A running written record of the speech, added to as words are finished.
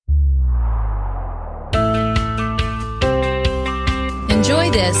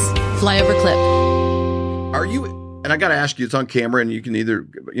this flyover clip. Are you, and I got to ask you, it's on camera and you can either,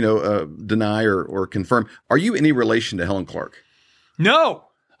 deny or confirm. Are you any relation to Helen Clark? No.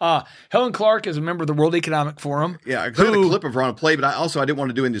 Helen Clark is a member of the World Economic Forum. Yeah, I had a clip of her on a play, but I didn't want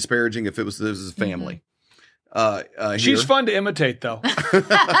to do any disparaging if this was a family. She's fun to imitate, though.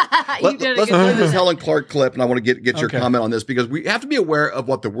 Let's play this Helen Clark clip, and I want to get your comment on this, because we have to be aware of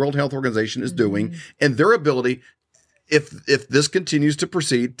what the World Health Organization is doing and their ability, if this continues to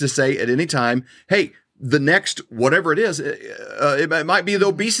proceed, to say at any time, hey, the next whatever it is, it might be the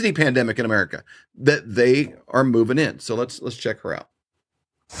obesity pandemic in America, that they are moving in. So let's check her out.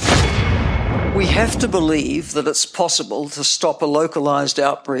 We have to believe that it's possible to stop a localized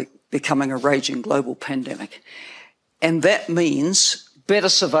outbreak becoming a raging global pandemic. And that means better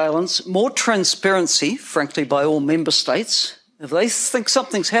surveillance, more transparency, frankly, by all member states. If they think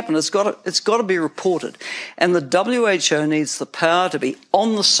something's happened, it's got to be reported. And the WHO needs the power to be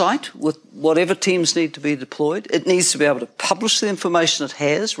on the site with whatever teams need to be deployed. It needs to be able to publish the information it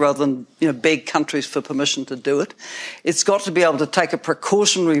has rather than, beg countries for permission to do it. It's got to be able to take a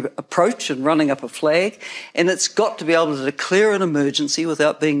precautionary approach in running up a flag. And it's got to be able to declare an emergency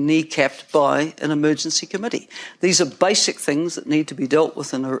without being kneecapped by an emergency committee. These are basic things that need to be dealt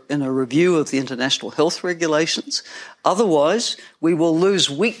with in a review of the international health regulations. Otherwise, we will lose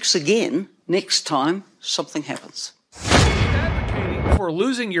weeks again next time something happens. Advocating for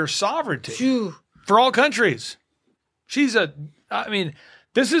losing your sovereignty for all countries. This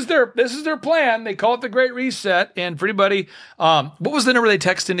is their plan. They call it the Great Reset. And for anybody, what was the number they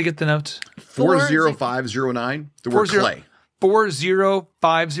text in to get the notes? 40509. The word Clay.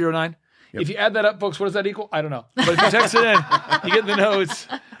 40509. Yep. If you add that up, folks, what does that equal? I don't know. But if you text it in, you get the notes.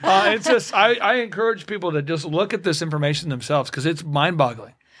 It's just, I encourage people to just look at this information themselves, because it's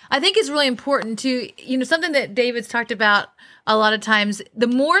mind-boggling. I think it's really important to, something that David's talked about a lot of times, the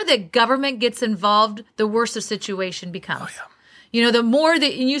more that government gets involved, the worse the situation becomes. Oh, yeah. The more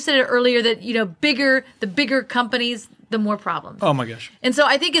that, and you said it earlier, that, the bigger companies, the more problems. Oh my gosh. And so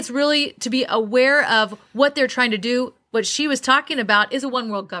I think it's really to be aware of what they're trying to do. What she was talking about is a one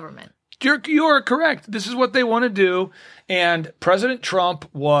world government. You are correct. This is what they want to do. And President Trump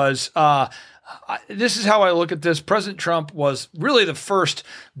was, this is how I look at this. President Trump was really the first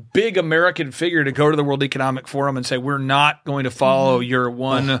big American figure to go to the World Economic Forum and say, we're not going to follow your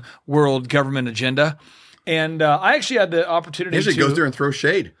one world government agenda. And I actually had the opportunity to goes there and throw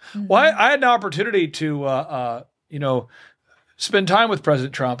shade. Well, I had an opportunity to, spend time with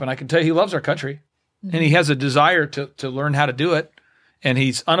President Trump, and I can tell you he loves our country, and he has a desire to learn how to do it. And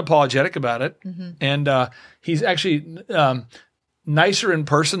he's unapologetic about it. And he's actually nicer in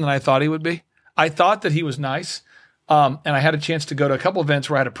person than I thought he would be. I thought that he was nice. And I had a chance to go to a couple events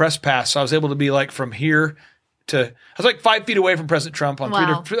where I had a press pass. So I was able to be like from here to, I was like 5 feet away from President Trump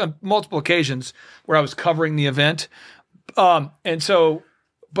on multiple occasions where I was covering the event. But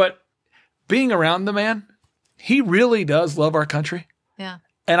being around the man, he really does love our country. Yeah.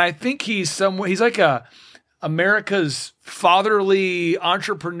 And I think he's like America's fatherly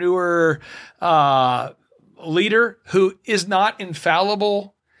entrepreneur leader who is not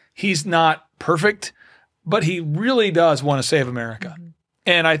infallible. He's not perfect, but he really does want to save America.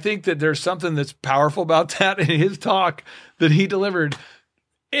 And I think that there's something that's powerful about that in his talk that he delivered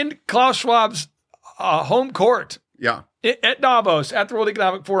in Klaus Schwab's home court. Yeah. At Davos, at the World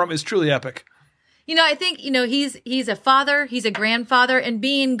Economic Forum, is truly epic. I think, he's a father, he's a grandfather, and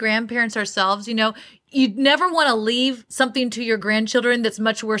being grandparents ourselves, you'd never want to leave something to your grandchildren that's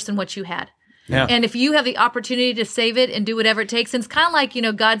much worse than what you had. Yeah. And if you have the opportunity to save it and do whatever it takes, and it's kind of like,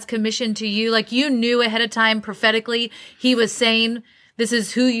 God's commission to you, like you knew ahead of time prophetically, he was saying, this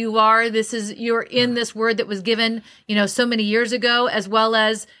is who you are. You're in this word that was given, so many years ago, as well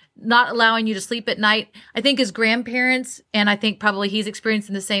as not allowing you to sleep at night. I think as grandparents, and I think probably he's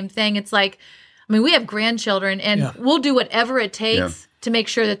experiencing the same thing. It's like, we have grandchildren, and we'll do whatever it takes to make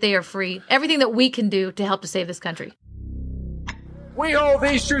sure that they are free. Everything that we can do to help to save this country. We hold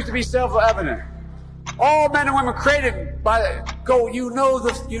these truths to be self-evident. All men and women created by you know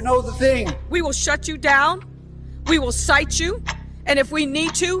the thing. We will shut you down. We will cite you. And if we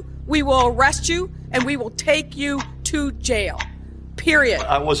need to, we will arrest you and we will take you to jail. Period.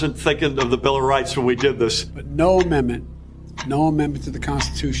 I wasn't thinking of the Bill of Rights when we did this. But no amendment to the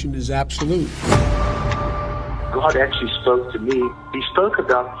Constitution is absolute. God actually spoke to me. He spoke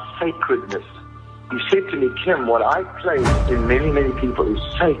about sacredness. He said to me, Kim, what I place in many, many people is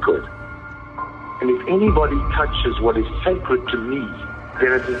sacred. And if anybody touches what is sacred to me,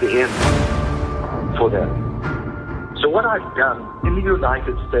 then it is the end for them. So what I've done in the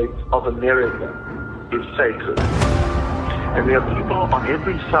United States of America is sacred. And there are people on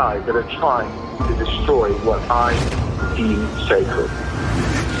every side that are trying to destroy what I deem sacred.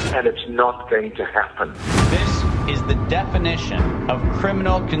 And it's not going to happen. This is the definition of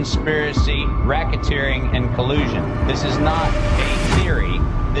criminal conspiracy, racketeering, and collusion. This is not a theory.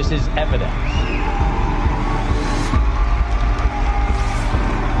 This is evidence.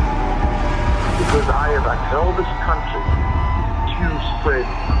 Because I have upheld this country to spread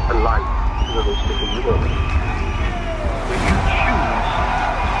a light to the rest of the world. When you choose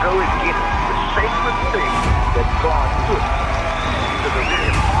to go against the sacred thing that God put into the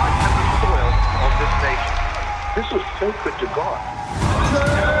very heart and the soil of this nation, this was sacred to God.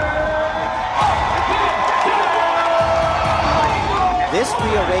 This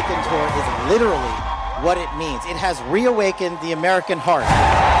Reawaken tour is literally what it means. It has reawakened the American heart.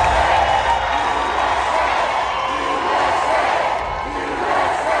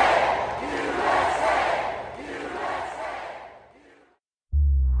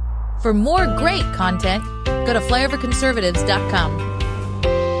 For more great content, go to flyoverconservatives.com.